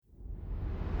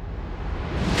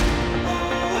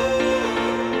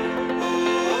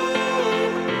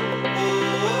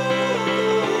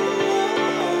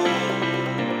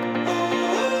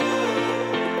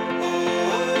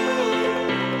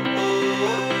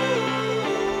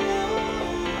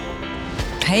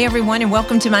Hey, everyone, and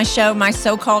welcome to my show, My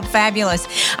So-Called Fabulous.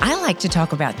 I like to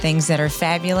talk about things that are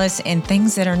fabulous and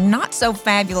things that are not so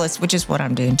fabulous, which is what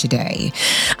I'm doing today.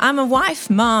 I'm a wife,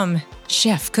 mom,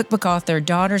 chef, cookbook author,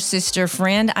 daughter, sister,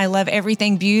 friend. I love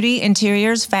everything beauty,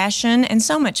 interiors, fashion, and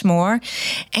so much more.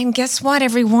 And guess what,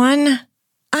 everyone?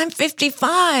 I'm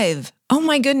 55. Oh,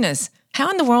 my goodness. How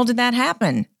in the world did that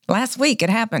happen? Last week it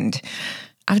happened.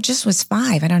 I just was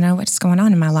 5. I don't know what's going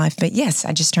on in my life, but yes,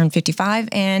 I just turned 55,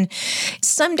 and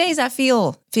some days I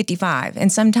feel 55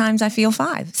 and sometimes I feel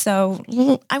 5. So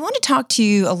I want to talk to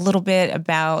you a little bit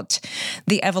about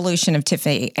the evolution of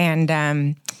Tiffany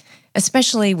and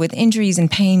especially with injuries and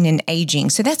pain and aging.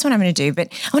 So that's what I'm going to do.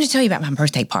 But I want to tell you about my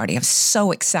birthday party. I'm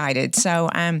so excited. So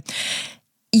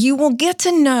you will get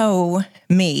to know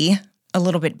me a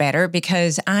little bit better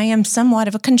because I am somewhat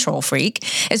of a control freak,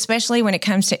 especially when it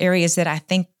comes to areas that I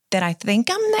think I'm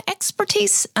the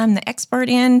expert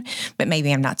in, but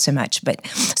maybe I'm not so much. But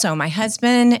so my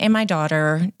husband and my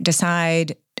daughter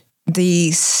decide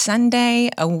the Sunday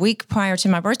a week prior to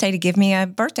my birthday to give me a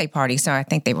birthday party. So I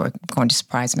think they were going to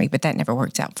surprise me, but that never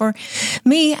worked out for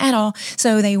me at all.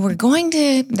 So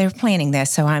they're planning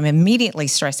this. So I'm immediately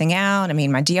stressing out. I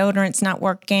mean, my deodorant's not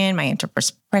working. My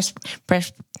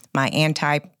antiperspirant,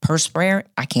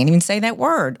 I can't even say that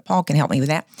word. Paul can help me with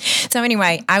that. So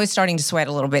anyway, I was starting to sweat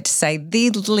a little bit, to say the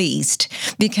least,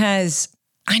 because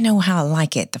I know how I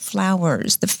like it. The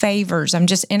flowers, the favors. I'm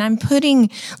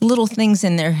putting little things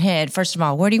in their head. First of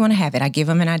all, where do you want to have it? I give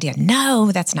them an idea.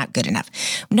 No, that's not good enough.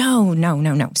 No.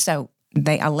 So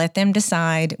I let them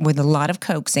decide with a lot of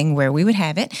coaxing where we would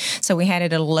have it. So we had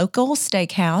it at a local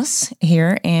steakhouse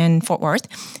here in Fort Worth.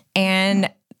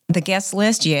 And the guest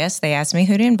list, yes, they asked me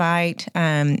who to invite.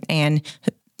 And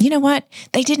you know what?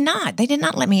 They did not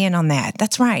let me in on that.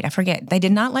 That's right. I forget. They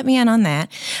did not let me in on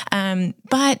that.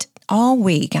 But all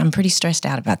week, I'm pretty stressed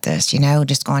out about this,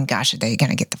 just going, gosh, are they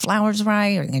going to get the flowers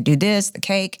right? Are they going to do this, the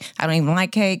cake? I don't even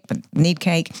like cake, but need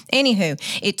cake. Anywho,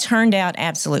 it turned out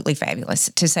absolutely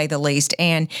fabulous, to say the least.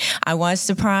 And I was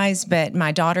surprised, but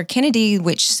my daughter, Kennedy,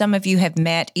 which some of you have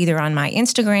met either on my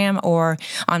Instagram or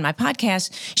on my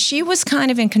podcast, she was kind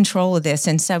of in control of this.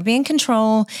 And so being in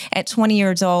control at 20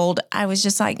 years old, I was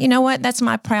just like, you know what? That's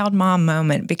my proud mom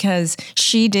moment, because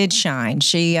she did shine.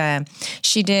 She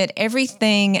did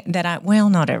everything that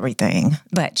not everything,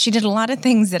 but she did a lot of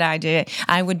things that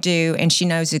I would do, and she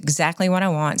knows exactly what I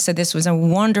want. So this was a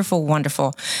wonderful,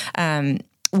 wonderful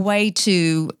way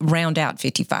to round out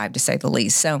 55, to say the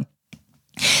least. So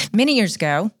many years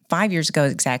ago, 5 years ago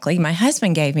exactly, my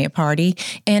husband gave me a party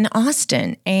in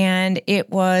Austin, and it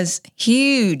was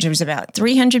huge. There was about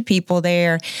 300 people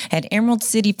there at Emerald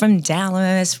City from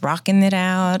Dallas, rocking it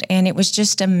out, and it was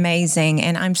just amazing.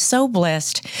 And I'm so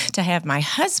blessed to have my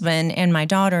husband and my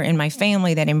daughter and my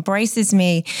family that embraces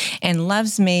me and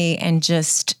loves me and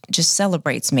just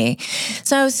celebrates me.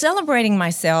 So celebrating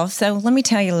myself. So let me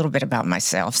tell you a little bit about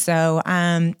myself. So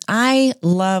I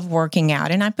love working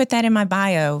out, and I put that in my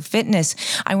bio, fitness.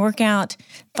 I work out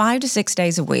 5 to 6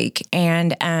 days a week,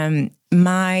 and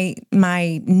my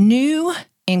new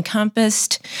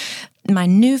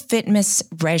fitness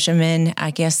regimen, I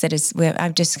guess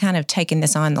I've just kind of taken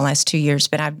this on the last 2 years,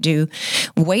 but I do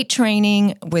weight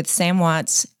training with Sam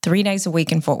Watts 3 days a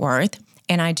week in Fort Worth.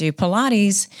 And I do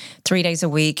Pilates 3 days a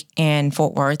week in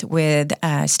Fort Worth with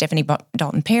Stephanie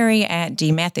Dalton Perry at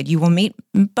D Method. You will meet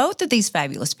both of these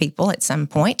fabulous people at some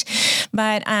point.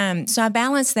 But so I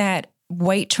balance that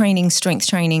weight training, strength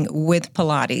training with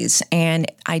Pilates.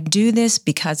 And I do this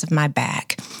because of my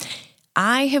back.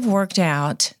 I have worked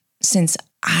out since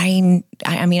I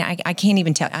can't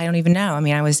even tell. I don't even know. I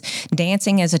mean, I was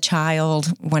dancing as a child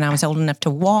when I was old enough to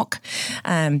walk,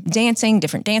 dancing,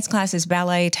 different dance classes,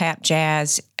 ballet, tap,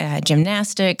 jazz,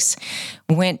 gymnastics,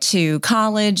 went to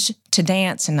college to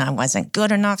dance, and I wasn't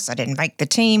good enough, so I didn't make the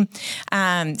team.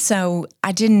 So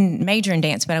I didn't major in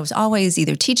dance, but I was always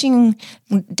either teaching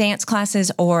dance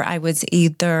classes or I was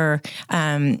either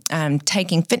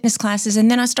taking fitness classes,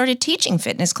 and then I started teaching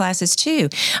fitness classes too.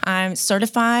 I'm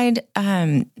certified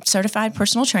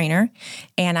personal trainer,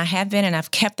 and I have been, and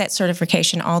I've kept that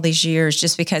certification all these years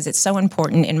just because it's so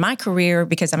important in my career,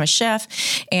 because I'm a chef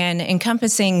and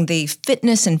encompassing the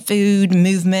fitness and food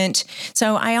movement.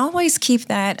 So I always keep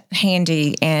that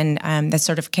handy, and the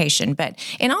certification,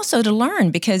 and also to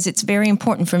learn, because it's very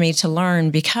important for me to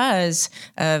learn because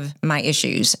of my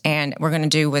issues. And we're going to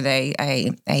do with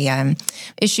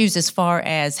issues as far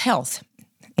as health,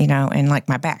 and like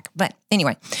my back. But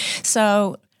anyway,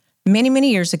 so many,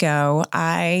 many years ago,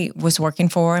 I was working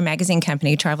for a magazine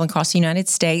company traveling across the United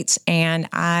States, and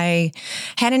I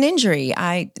had an injury.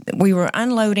 We were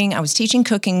unloading. I was teaching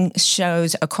cooking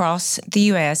shows across the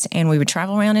U.S., and we would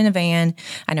travel around in a van.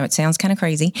 I know it sounds kind of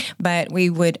crazy, but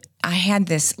I had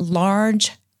this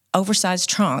large, oversized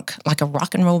trunk, like a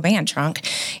rock and roll band trunk,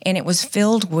 and it was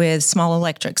filled with small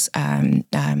electrics, and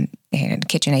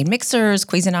KitchenAid mixers,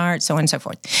 Cuisinart, so on and so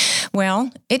forth.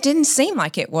 Well, it didn't seem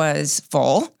like it was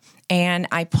full. And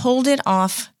I pulled it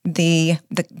off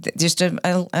just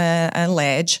a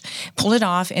ledge, pulled it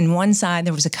off, and one side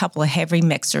there was a couple of heavy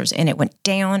mixers, and it went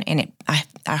down, and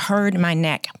I heard my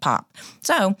neck pop.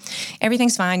 So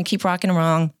everything's fine, keep rocking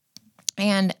along.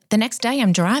 And the next day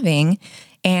I'm driving,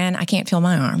 and I can't feel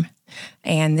my arm.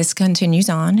 And this continues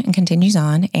on,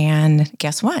 and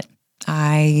guess what?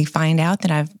 I find out that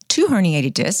I have 2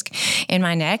 herniated discs in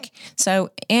my neck.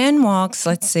 So in walks,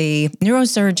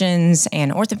 neurosurgeons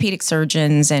and orthopedic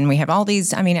surgeons, and we have all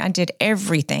these. I did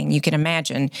everything you can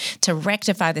imagine to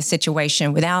rectify the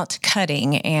situation without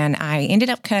cutting. And I ended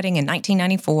up cutting in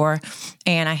 1994,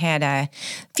 and I had a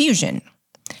fusion.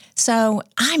 So,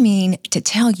 to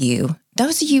tell you,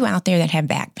 those of you out there that have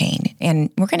back pain,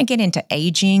 and we're going to get into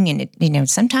aging, and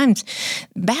sometimes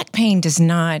back pain does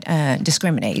not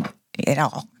discriminate at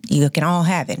all. You can all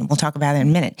have it, and we'll talk about it in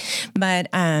a minute. But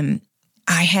I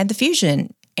had the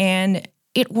fusion, and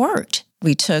it worked.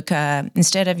 We took,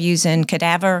 instead of using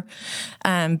cadaver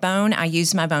bone, I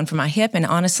used my bone for my hip, and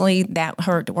honestly, that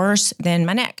hurt worse than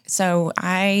my neck. So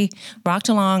I rocked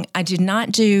along. I did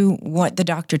not do what the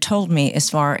doctor told me as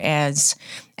far as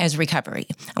recovery.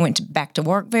 I went back to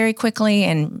work very quickly,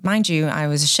 and mind you, I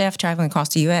was a chef traveling across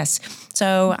the U.S.,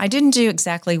 so I didn't do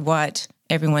exactly what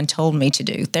everyone told me to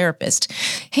do, therapist.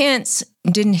 Hence,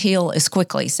 didn't heal as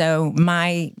quickly. So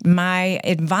my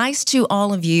advice to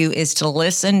all of you is to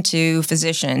listen to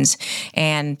physicians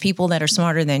and people that are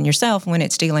smarter than yourself when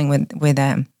it's dealing with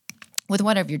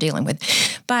whatever you're dealing with.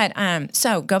 But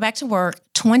so go back to work.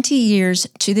 20 years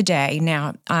to the day.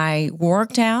 Now I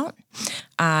worked out.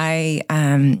 I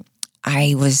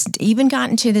was even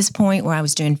gotten to this point where I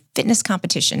was doing fitness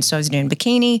competitions. So I was doing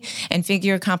bikini and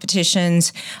figure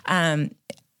competitions.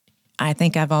 I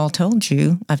think I've told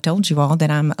you all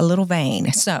that I'm a little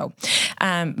vain. So,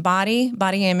 body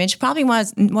image probably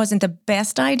wasn't the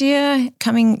best idea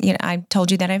coming. I told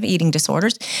you that I have eating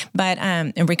disorders, but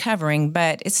and recovering.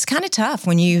 But it's kind of tough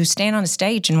when you stand on a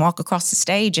stage and walk across the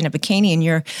stage in a bikini, and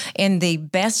you're in the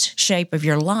best shape of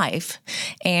your life,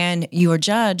 and you are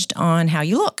judged on how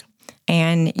you look.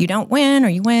 And you don't win, or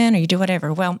you win, or you do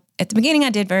whatever. Well, at the beginning, I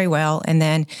did very well. And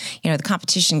then, the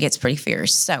competition gets pretty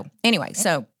fierce. So anyway,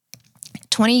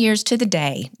 20 years to the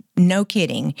day, no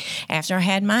kidding. After I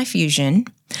had my fusion,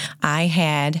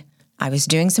 I was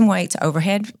doing some weights,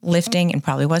 overhead lifting, and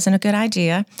probably wasn't a good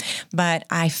idea, but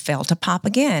I felt a pop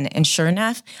again. And sure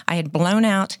enough, I had blown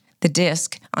out the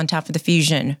disc on top of the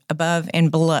fusion above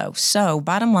and below. So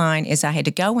bottom line is I had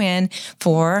to go in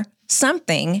for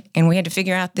something, and we had to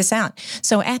figure this out.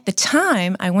 So at the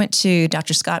time, I went to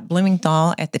Dr. Scott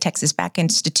Blumenthal at the Texas Back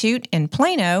Institute in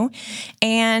Plano,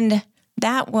 and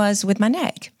that was with my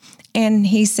neck. And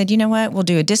he said, you know what, we'll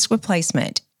do a disc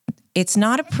replacement. It's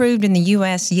not approved in the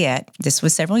U.S. yet, this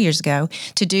was several years ago,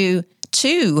 to do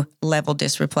 2-level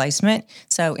disc replacement.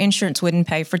 So insurance wouldn't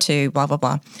pay for 2, blah, blah,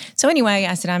 blah. So anyway,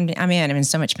 I said, I'm in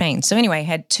so much pain. So anyway, I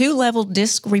had 2-level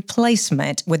disc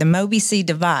replacement with a Mobi-C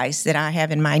device that I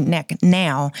have in my neck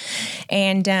now.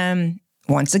 And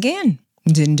once again,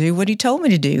 didn't do what he told me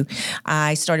to do.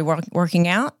 I started working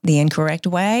out the incorrect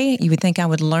way. You would think I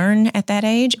would learn at that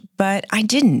age, but I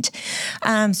didn't.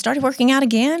 Started working out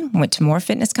again, went to more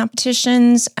fitness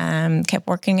competitions, kept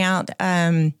working out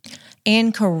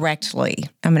incorrectly.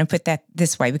 I'm going to put that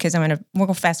this way because we're going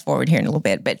to fast forward here in a little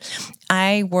bit, but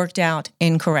I worked out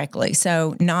incorrectly.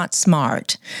 So not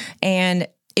smart. And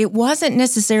it wasn't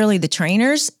necessarily the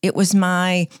trainers. It was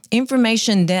my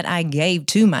information that I gave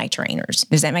to my trainers.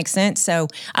 Does that make sense? So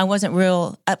I wasn't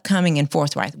real upcoming and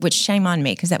forthright, which shame on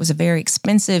me because that was a very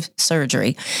expensive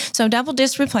surgery. So double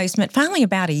disc replacement, finally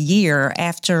about a year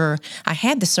after I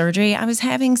had the surgery, I was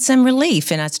having some relief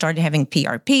and I started having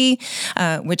PRP,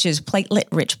 which is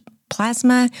platelet-rich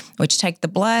plasma, which take the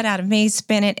blood out of me,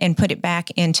 spin it, and put it back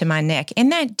into my neck.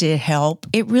 And that did help.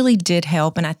 It really did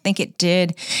help. And I think it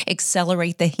did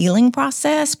accelerate the healing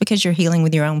process because you're healing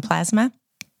with your own plasma.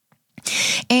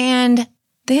 And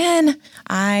then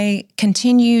I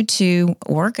continue to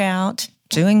work out,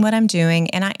 doing what I'm doing.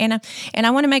 And I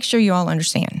want to make sure you all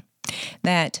understand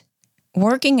that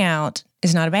working out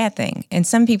is not a bad thing. And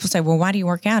some people say, well, why do you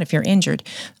work out if you're injured?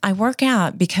 I work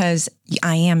out because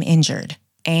I am injured.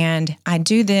 And I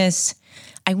do this.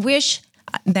 I wish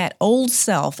that old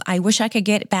self, I wish I could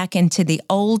get back into the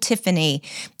old Tiffany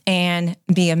and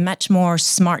be a much more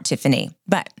smart Tiffany.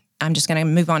 But I'm just going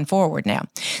to move on forward now.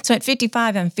 So at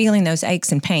 55, I'm feeling those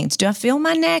aches and pains. Do I feel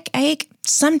my neck ache?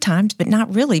 Sometimes, but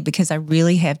not really, because I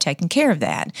really have taken care of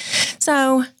that.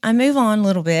 So I move on a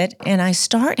little bit and I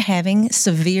start having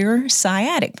severe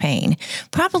sciatic pain,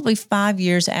 probably 5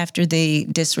 years after the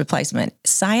disc replacement.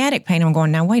 Sciatic pain, I'm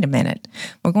going, now, wait a minute.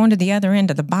 We're going to the other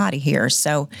end of the body here.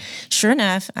 So sure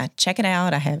enough, I check it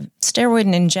out. I have steroid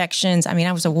and injections. I mean,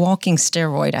 I was a walking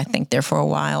steroid, I think, there for a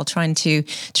while, trying to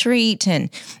treat. And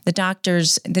the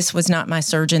doctors, this was not my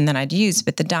surgeon that I'd used,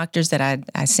 but the doctors that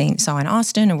I saw in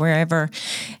Austin or wherever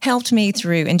helped me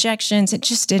through injections. It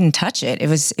just didn't touch it. It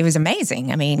was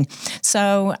amazing. I mean,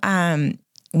 so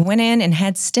went in and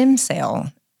had stem cell.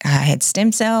 I had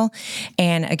stem cell,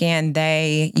 and again,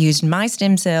 they used my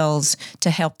stem cells to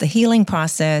help the healing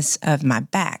process of my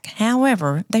back.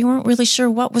 However, they weren't really sure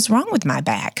what was wrong with my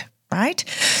back. Right?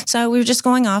 So we were just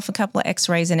going off a couple of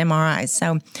x-rays and MRIs.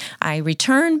 So I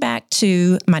returned back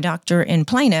to my doctor in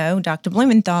Plano, Dr.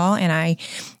 Blumenthal, and I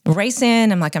race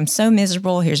in. I'm like, I'm so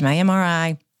miserable. Here's my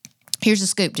MRI. Here's the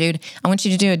scoop, dude. I want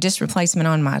you to do a disc replacement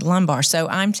on my lumbar. So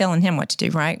I'm telling him what to do,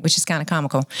 right? Which is kind of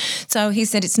comical. So he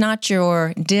said, it's not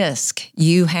your disc.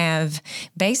 You have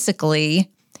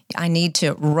basically... I need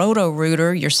to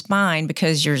roto-rooter your spine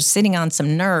because you're sitting on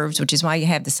some nerves, which is why you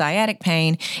have the sciatic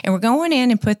pain. And we're going in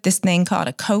and put this thing called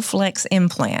a Coflex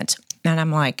implant. And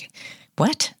I'm like,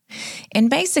 what? And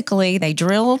basically, they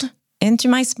drilled into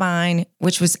my spine,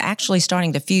 which was actually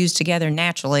starting to fuse together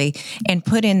naturally, and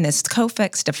put in this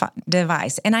Coflex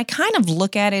device. And I kind of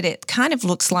look at it, it kind of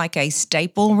looks like a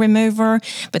staple remover,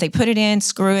 but they put it in,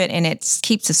 screw it, and it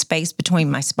keeps a space between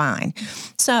my spine.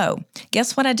 So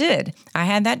guess what I did? I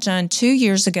had that done 2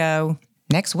 years ago,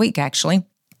 next week actually,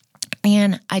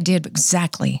 and I did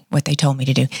exactly what they told me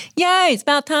to do. Yay, it's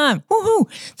about time. Woohoo!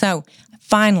 So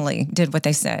finally did what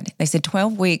they said. They said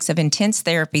 12 weeks of intense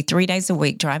therapy, 3 days a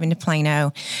week, driving to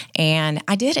Plano. And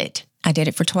I did it. I did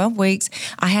it for 12 weeks.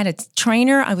 I had a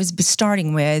trainer I was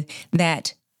starting with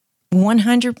that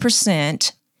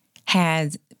 100%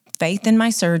 had faith in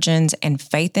my surgeons and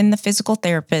faith in the physical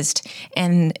therapist.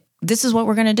 And this is what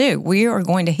we're going to do. We are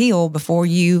going to heal before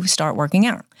you start working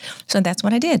out. So that's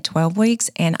what I did, 12 weeks,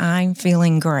 and I'm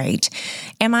feeling great.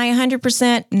 Am I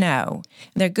 100%? No.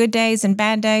 There are good days and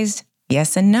bad days.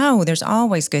 Yes and no. There's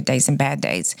always good days and bad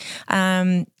days.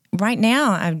 Right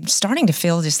now, I'm starting to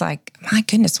feel just like, my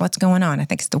goodness, what's going on? I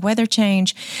think it's the weather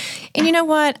change. And you know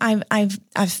what?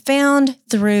 I've found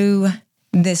through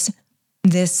this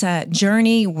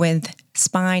journey with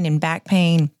spine and back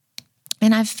pain,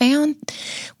 and I've found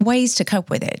ways to cope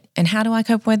with it. And how do I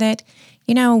cope with it?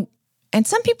 You know, and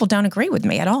some people don't agree with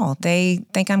me at all. They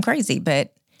think I'm crazy.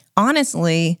 But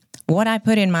honestly, what I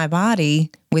put in my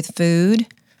body with food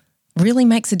really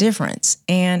makes a difference.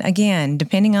 And again,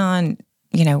 depending on,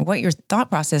 you know, what your thought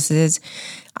process is,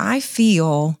 I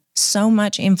feel so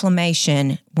much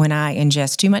inflammation when I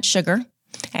ingest too much sugar,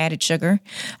 added sugar.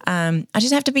 I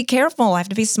just have to be careful. I have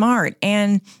to be smart.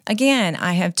 And again,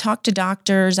 I have talked to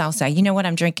doctors. I'll say, you know what,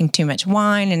 I'm drinking too much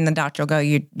wine. And the doctor will go,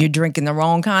 you're drinking the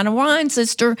wrong kind of wine,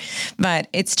 sister. But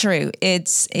it's true. It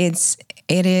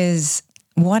is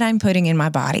what I'm putting in my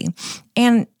body.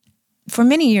 And for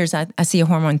many years, I see a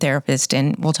hormone therapist,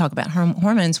 and we'll talk about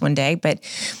hormones one day, but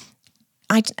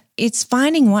it's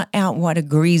finding out what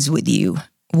agrees with you,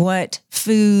 what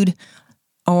food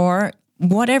or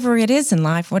whatever it is in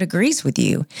life, what agrees with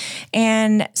you.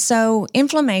 And so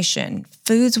inflammation,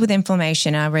 foods with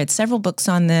inflammation, I read several books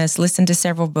on this, listened to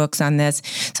several books on this.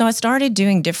 So I started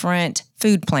doing different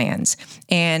food plans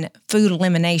and food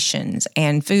eliminations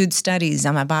and food studies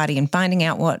on my body and finding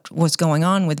out what was going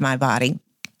on with my body.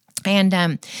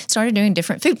 And started doing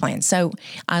different food plans. So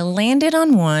I landed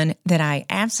on one that I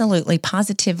absolutely,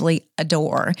 positively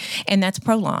adore, and that's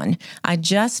Prolon. I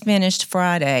just finished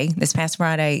this past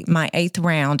Friday, my 8th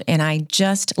round, and I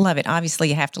just love it. Obviously,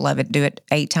 you have to love it, do it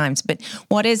 8 times. But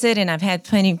what is it? And I've had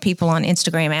plenty of people on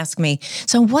Instagram ask me,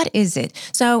 so what is it?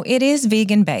 So it is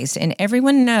vegan-based, and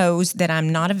everyone knows that I'm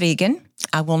not a vegan.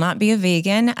 I will not be a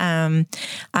vegan.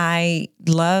 I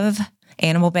love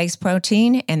animal-based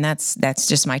protein, and that's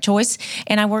just my choice.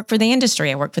 And I work for the industry.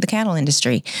 I work for the cattle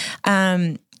industry.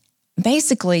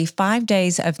 Basically, 5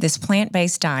 days of this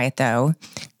plant-based diet, though,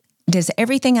 does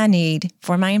everything I need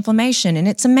for my inflammation, and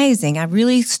it's amazing. I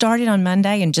really started on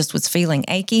Monday and just was feeling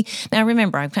achy. Now,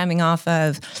 remember, I'm coming off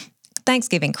of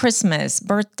Thanksgiving, Christmas,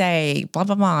 birthday, blah,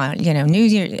 blah, blah, New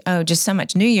Year, just so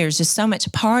much New Year's, just so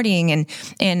much partying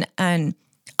and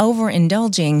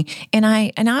overindulging. And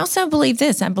I also believe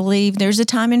this. I believe there's a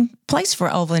time and place for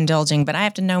overindulging, but I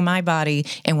have to know my body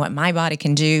and what my body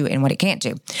can do and what it can't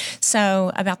do.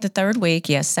 So about the third week,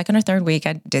 second or third week,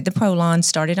 I did the Prolon,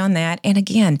 started on that. And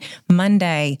again,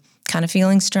 Monday, kind of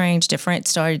feeling strange, different.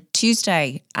 Started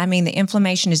Tuesday. I mean, the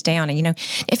inflammation is down. And,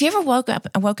 if you ever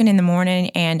woken in the morning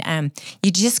and you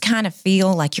just kind of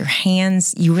feel like your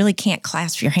hands, you really can't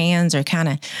clasp your hands or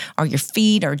your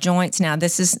feet or joints. Now,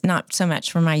 this is not so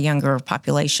much for my younger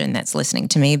population that's listening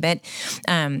to me, but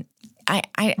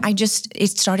it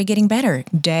started getting better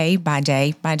day by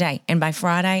day by day. And by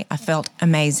Friday, I felt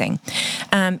amazing.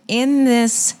 In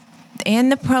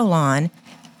the Prolon,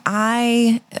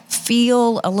 I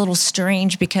feel a little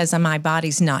strange because my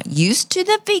body's not used to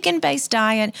the vegan-based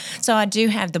diet. So I do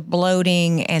have the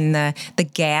bloating and the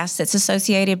gas that's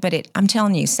associated. But I'm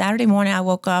telling you, Saturday morning I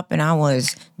woke up and I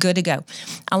was good to go.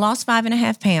 I lost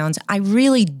 5.5 pounds. I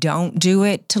really don't do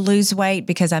it to lose weight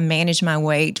because I manage my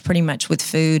weight pretty much with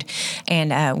food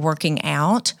and working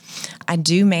out. I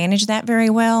do manage that very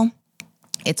well.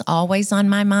 It's always on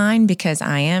my mind because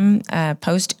I am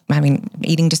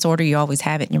eating disorder. You always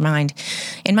have it in your mind,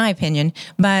 in my opinion.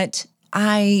 But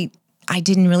I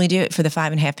didn't really do it for the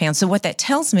 5.5 pounds. So what that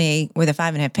tells me with the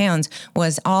 5.5 pounds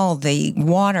was all the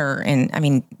water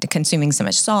and consuming so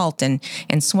much salt and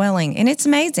swelling, and it's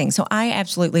amazing. So I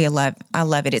absolutely love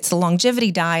it. It's the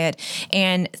longevity diet,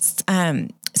 and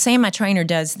Sam, my trainer,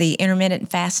 does the intermittent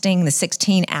fasting, the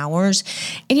 16 hours,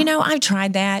 and I've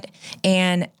tried that,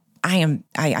 and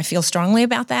I feel strongly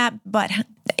about that, but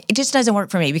it just doesn't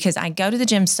work for me because I go to the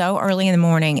gym so early in the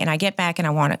morning and I get back and I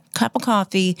want a cup of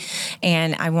coffee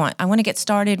and I want to get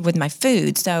started with my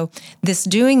food. So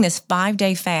doing this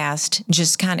 5-day fast,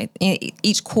 just kind of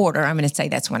each quarter, I'm going to say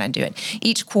that's when I do it.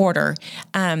 Each quarter,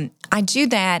 I do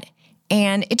that.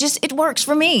 And it works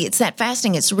for me. It's that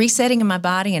fasting. It's resetting in my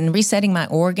body and resetting my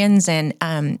organs. And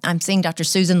I'm seeing Dr.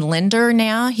 Susan Linder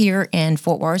now here in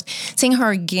Fort Worth. Seeing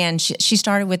her again. She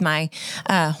started with my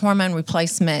hormone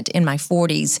replacement in my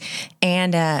 40s,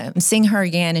 and I'm seeing her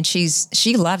again. And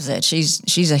she loves it.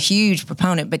 She's a huge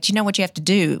proponent. But you know what you have to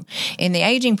do in the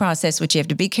aging process, which you have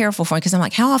to be careful for. Because I'm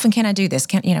like, how often can I do this?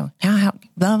 How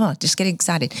blah blah. Just getting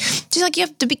excited. She's like, you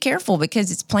have to be careful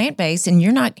because it's plant based, and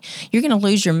you're going to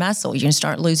lose your muscle. You're going to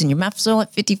start losing your muscle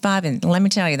at 55. And let me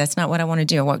tell you, that's not what I want to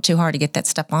do. I work too hard to get that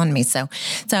stuff on me. So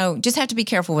just have to be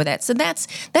careful with that. So that's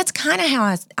kind of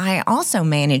how I also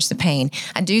manage the pain.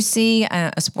 I do see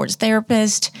a sports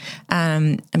therapist,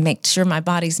 and make sure my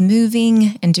body's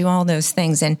moving and do all those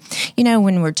things. And,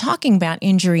 when we're talking about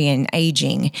injury and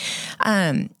aging,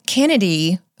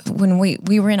 Kennedy, when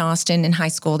we were in Austin in high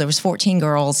school, there was 14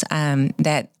 girls,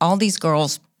 that all these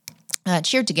girls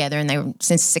cheered together, and they were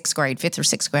since 5th or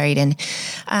sixth grade. And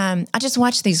I just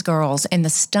watched these girls and the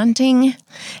stunting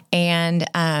and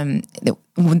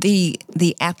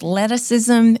the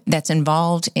athleticism that's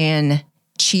involved in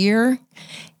cheer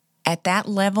at that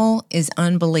level is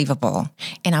unbelievable.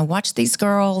 And I watch these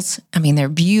girls. They're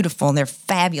beautiful, and they're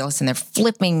fabulous, and they're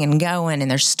flipping and going, and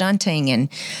they're stunting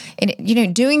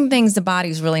and doing things the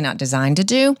body's really not designed to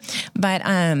do. But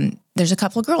there's a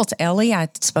couple of girls. Ellie, I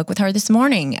spoke with her this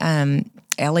morning.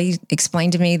 Ellie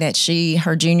explained to me that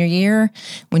her junior year,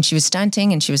 when she was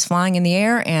stunting and she was flying in the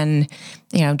air and,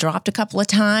 dropped a couple of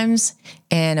times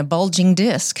and a bulging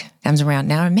disc comes around.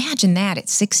 Now imagine that at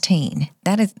 16.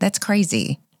 That's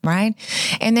crazy. Right.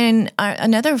 And then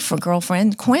another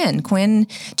girlfriend, Quinn. Quinn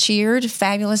cheered,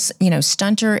 fabulous,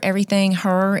 stunter, everything.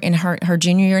 Her in her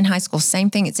junior year in high school,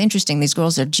 same thing. It's interesting. These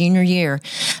girls are junior year,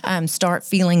 start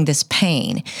feeling this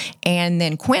pain. And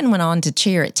then Quinn went on to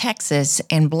cheer at Texas,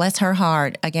 and bless her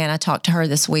heart. Again, I talked to her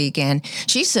this week, and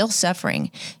she's still suffering.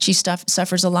 She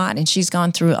suffers a lot, and she's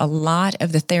gone through a lot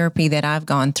of the therapy that I've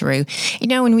gone through.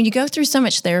 And when you go through so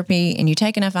much therapy and you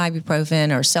take enough ibuprofen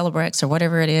or Celebrex or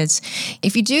whatever it is,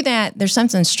 if you do that, there's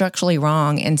something structurally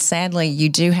wrong. And sadly, you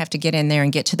do have to get in there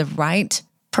and get to the right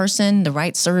person, the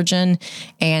right surgeon,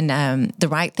 and the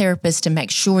right therapist to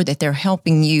make sure that they're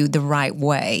helping you the right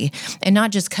way and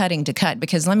not just cutting to cut.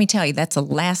 Because let me tell you, that's the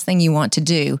last thing you want to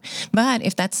do. But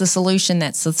if that's the solution,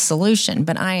 that's the solution.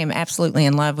 But I am absolutely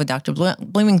in love with Dr.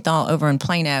 Blumenthal over in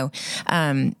Plano.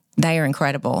 They are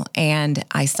incredible. And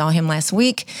I saw him last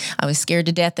week. I was scared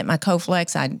to death that my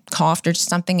Coflex, I coughed or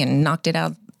something and knocked it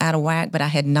out of whack, but I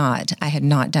had not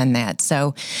done that.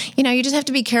 So, you just have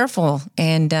to be careful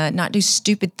and not do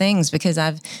stupid things, because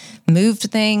I've moved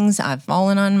things, I've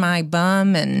fallen on my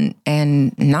bum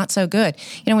and not so good.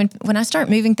 When I start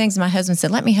moving things, my husband said,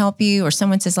 let me help you, or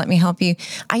someone says, let me help you.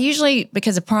 I usually,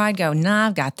 because of pride, go, nah,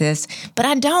 I've got this, but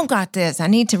I don't got this. I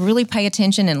need to really pay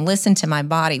attention and listen to my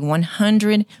body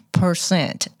 100%.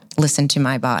 100% listen to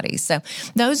my body. So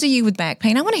those of you with back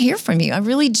pain, I want to hear from you. I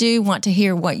really do want to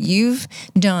hear what you've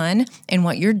done and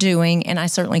what you're doing. And I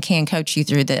certainly can coach you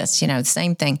through this.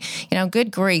 Same thing, good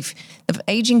grief, the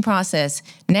aging process.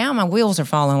 Now my wheels are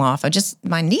falling off.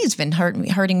 My knee's been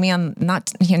hurting me in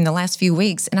the last few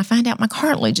weeks. And I find out my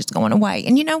cartilage is going away.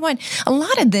 And you know what? A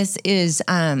lot of this is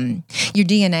your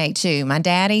DNA too.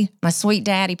 My sweet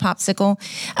daddy, Popsicle,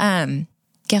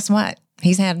 guess what?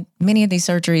 He's had many of these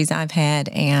surgeries I've had,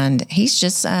 and he's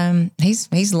just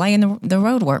he's laying the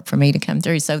road work for me to come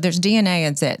through. So there's DNA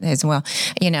as well.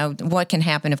 What can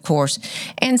happen, of course.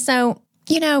 And so,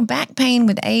 back pain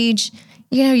with age,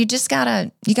 you just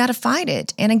gotta fight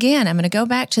it. And again, I'm going to go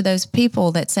back to those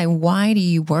people that say, why do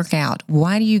you work out?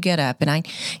 Why do you get up? And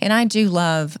I do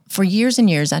love, for years and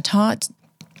years, I taught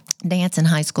dance in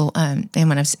high school. And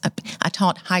when I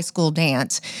taught high school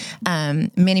dance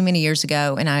many, many years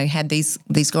ago, and I had these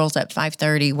girls up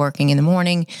 5:30 working in the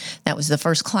morning. That was the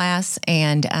first class.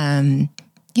 And,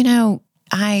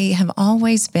 I have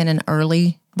always been an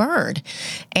early bird.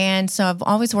 And so I've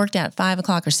always worked out at 5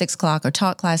 o'clock or 6 o'clock or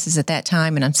taught classes at that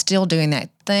time. And I'm still doing that.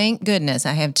 Thank goodness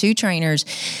I have 2 trainers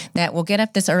that will get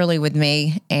up this early with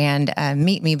me and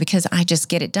meet me, because I just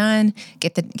get it done,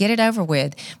 get it over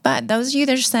with. But those of you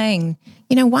that are saying,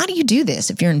 why do you do this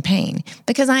if you're in pain?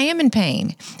 Because I am in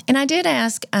pain. And I did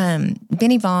ask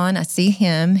Benny Vaughn. I see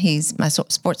him. He's my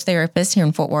sports therapist here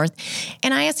in Fort Worth.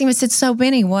 And I asked him, I said, so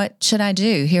Benny, what should I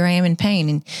do? Here I am in pain.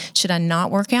 And should I not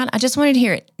work out? I just wanted to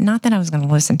hear it. Not that I was going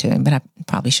to listen to him, but I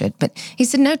probably should. But he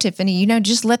said, no, Tiffany,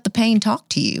 just let the pain talk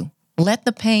to you. Let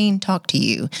the pain talk to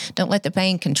you. Don't let the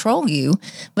pain control you,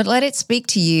 but let it speak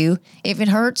to you. If it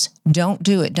hurts, don't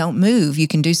do it. Don't move. You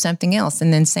can do something else.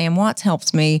 And then Sam Watts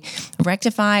helps me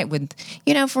rectify it with,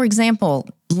 for example,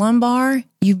 lumbar,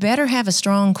 you better have a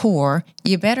strong core,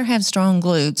 you better have strong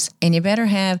glutes, and you better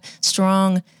have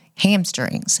strong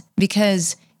hamstrings,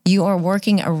 because you are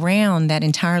working around that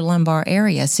entire lumbar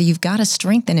area. So you've got to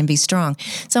strengthen and be strong.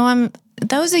 So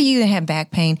those of you that have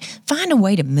back pain, find a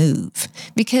way to move,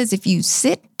 because if you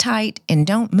sit tight and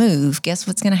don't move, guess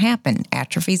what's going to happen?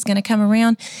 Atrophy is going to come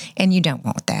around, and you don't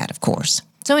want that, of course.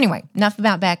 So anyway, enough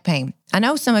about back pain. I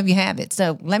know some of you have it,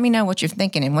 so let me know what you're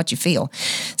thinking and what you feel.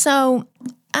 So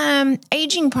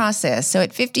aging process. So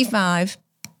at 55,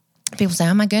 people say,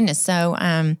 oh my goodness, so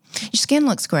your skin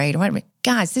looks great. Wait a minute.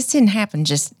 Guys, this didn't happen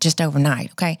just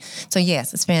overnight, okay? So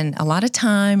yes, I spend a lot of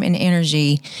time and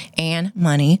energy and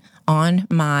money on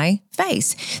my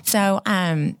face. So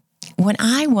when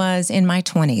I was in my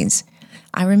 20s,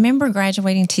 I remember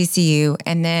graduating TCU,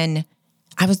 and then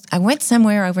I went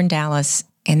somewhere over in Dallas,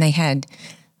 and they had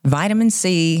vitamin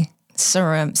C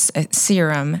serum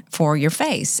for your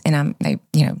face. And and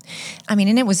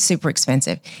it was super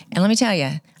expensive. And let me tell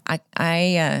you,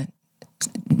 I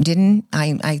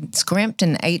scrimped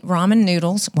and ate ramen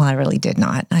noodles. Well, I really did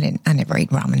not. I never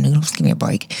ate ramen noodles. Give me a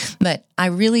break. But I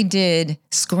really did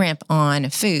scrimp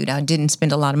on food. I didn't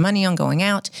spend a lot of money on going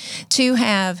out to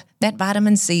have that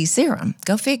vitamin C serum.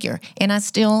 Go figure. And I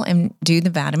still do the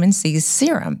vitamin C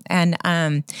serum. And,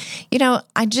 I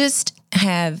just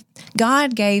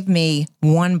God gave me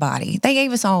one body. They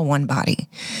gave us all one body.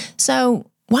 So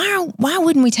why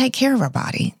wouldn't we take care of our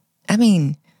body?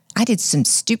 I did some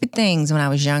stupid things when I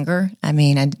was younger. I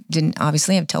didn't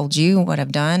obviously have told you what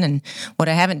I've done and what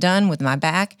I haven't done with my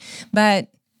back, but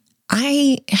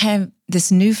I have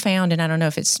this newfound, and I don't know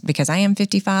if it's because I am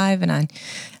 55 and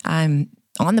I'm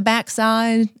on the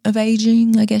backside of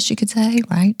aging, I guess you could say,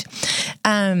 right?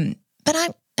 But I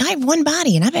have one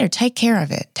body, and I better take care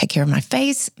of it. Take care of my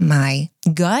face, my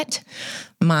gut,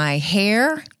 my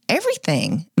hair,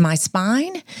 everything, my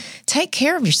spine. Take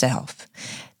care of yourself.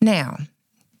 Now,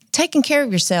 taking care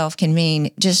of yourself can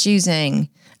mean just using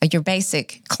your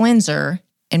basic cleanser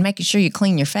and making sure you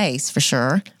clean your face for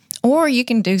sure. Or you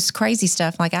can do crazy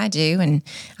stuff like I do, and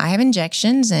I have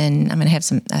injections, and I'm going to have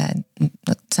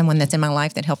someone that's in my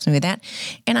life that helps me with that.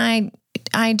 And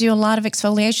I do a lot of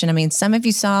exfoliation. Some of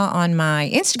you saw on my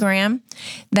Instagram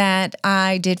that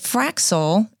I did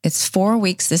Fraxel. It's 4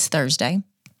 weeks this Thursday.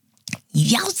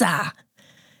 Yowza!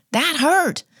 That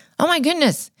hurt. Oh my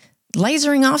goodness.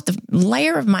 Lasering off the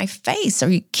layer of my face. Are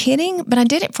you kidding? But I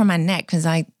did it for my neck because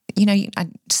I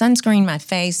sunscreen my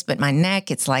face, but my neck,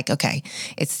 it's like, okay,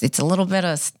 it's a little bit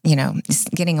of, it's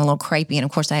getting a little crepey. And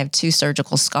of course I have 2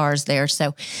 surgical scars there.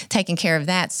 So taking care of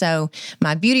that. So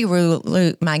my beauty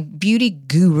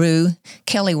guru,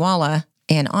 Kelly Walla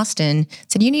in Austin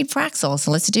said, you need Fraxel.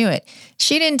 So let's do it.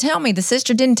 She didn't tell me, the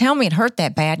sister didn't tell me it hurt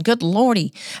that bad. Good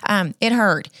Lordy. It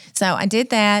hurt. So I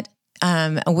did that.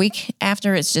 A week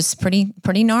after, it's just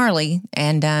pretty gnarly.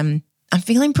 And, I'm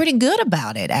feeling pretty good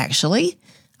about it, actually.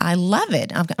 I love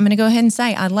it. I'm going to go ahead and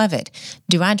say I love it.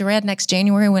 Do I dread next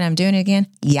January when I'm doing it again?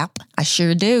 Yep, I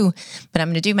sure do. But I'm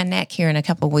going to do my neck here in a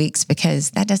couple of weeks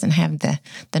because that doesn't have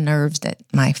the nerves that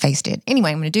my face did. Anyway,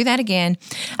 I'm going to do that again.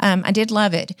 I did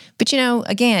love it. But,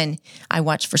 again, I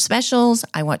watch for specials.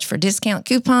 I watch for discount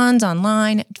coupons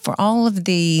online for all of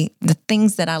the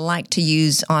things that I like to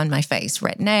use on my face.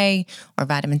 Retin-A or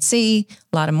vitamin C,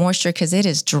 a lot of moisture because it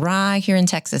is dry here in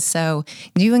Texas. So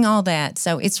doing all that.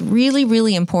 So it's really,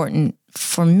 really important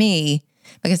for me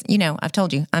because, I've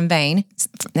told you I'm vain.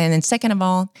 And then second of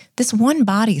all, this one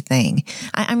body thing,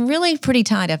 I'm really pretty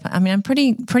tied up. I mean, I'm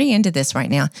pretty into this right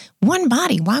now. One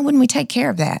body, why wouldn't we take care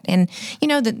of that? And,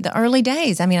 the early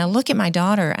days, I mean, I look at my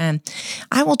daughter and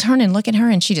I will turn and look at her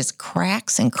and she just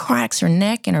cracks her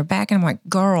neck and her back. And I'm like,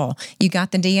 girl, you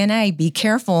got the DNA. Be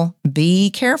careful. Be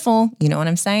careful. You know what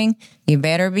I'm saying? You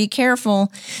better be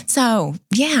careful. So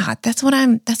yeah, that's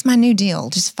my new deal.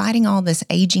 Just fighting all this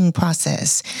aging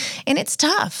process. And it's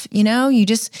tough.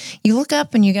 You look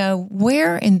up and you go,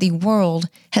 where in the world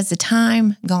has the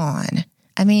time gone?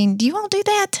 I mean, do you all do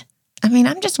that? I mean,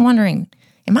 I'm just wondering,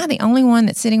 am I the only one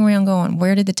that's sitting around going,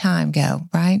 where did the time go?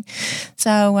 Right.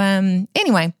 So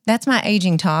anyway, that's my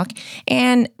aging talk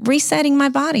and resetting my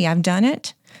body. I've done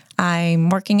it. I'm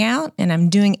working out and I'm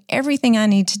doing everything I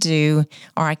need to do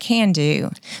or I can do.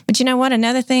 But you know what?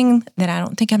 Another thing that I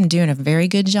don't think I'm doing a very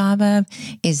good job of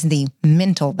is the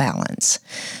mental balance.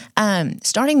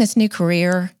 Starting this new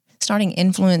career, starting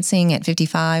influencing at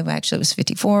 55, actually it was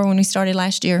 54 when we started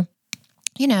last year,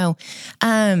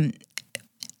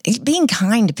 being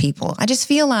kind to people. I just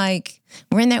feel like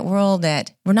we're in that world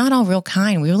that we're not all real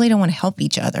kind. We really don't want to help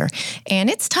each other. And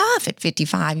it's tough at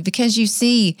 55 because you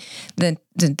see the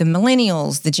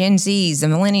millennials, the Gen Zs, the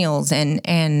millennials,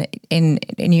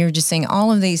 and you're just seeing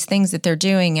all of these things that they're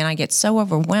doing. And I get so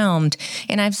overwhelmed.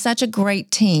 And I have such a great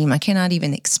team. I cannot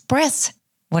even express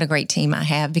what a great team I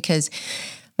have because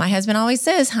my husband always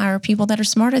says, hire people that are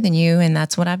smarter than you. And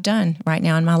that's what I've done right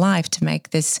now in my life to make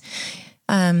this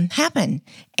happen.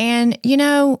 And,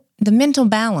 the mental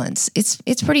balance,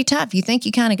 it's pretty tough. You think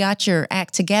you kind of got your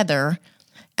act together,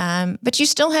 but you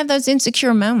still have those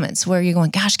insecure moments where you're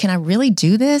going, gosh, can I really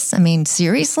do this? I mean,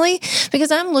 seriously? Because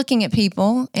I'm looking at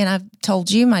people, and I've told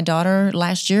you, my daughter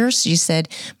last year, she said,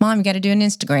 Mom, you got to do an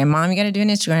Instagram. Mom, you got to do an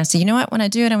Instagram. I said, you know what? When I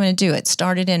do it, I'm going to do it.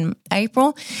 Started in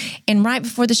April, and right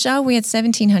before the show, we had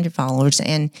 1,700 followers,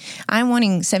 and I'm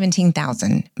wanting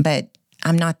 17,000, but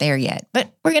I'm not there yet,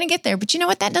 but we're going to get there. But you know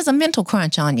what? That does a mental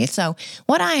crunch on you. So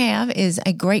what I have is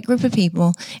a great group of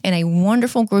people and a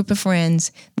wonderful group of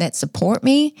friends that support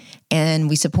me and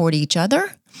we support each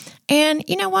other. And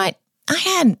you know what? I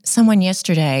had someone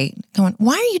yesterday going,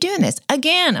 why are you doing this?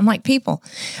 Again, I'm like, people,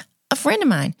 a friend of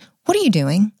mine, what are you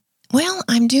doing? Well,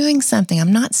 I'm doing something.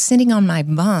 I'm not sitting on my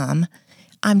bum.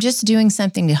 I'm just doing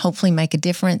something to hopefully make a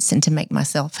difference and to make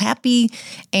myself happy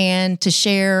and to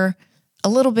share a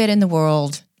little bit in the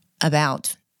world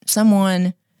about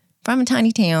someone from a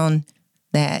tiny town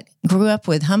that grew up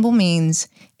with humble means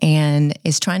and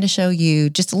is trying to show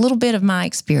you just a little bit of my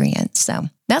experience. So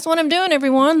that's what I'm doing,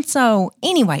 everyone. So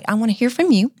anyway, I want to hear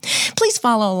from you. Please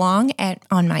follow along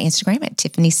on my Instagram at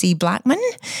Tiffany C. Blackman,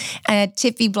 at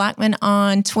Tiffy Blackman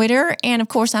on Twitter. And of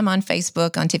course, I'm on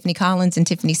Facebook on Tiffany Collins and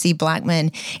Tiffany C.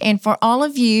 Blackman. And for all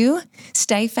of you,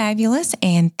 stay fabulous.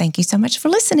 And thank you so much for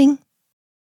listening.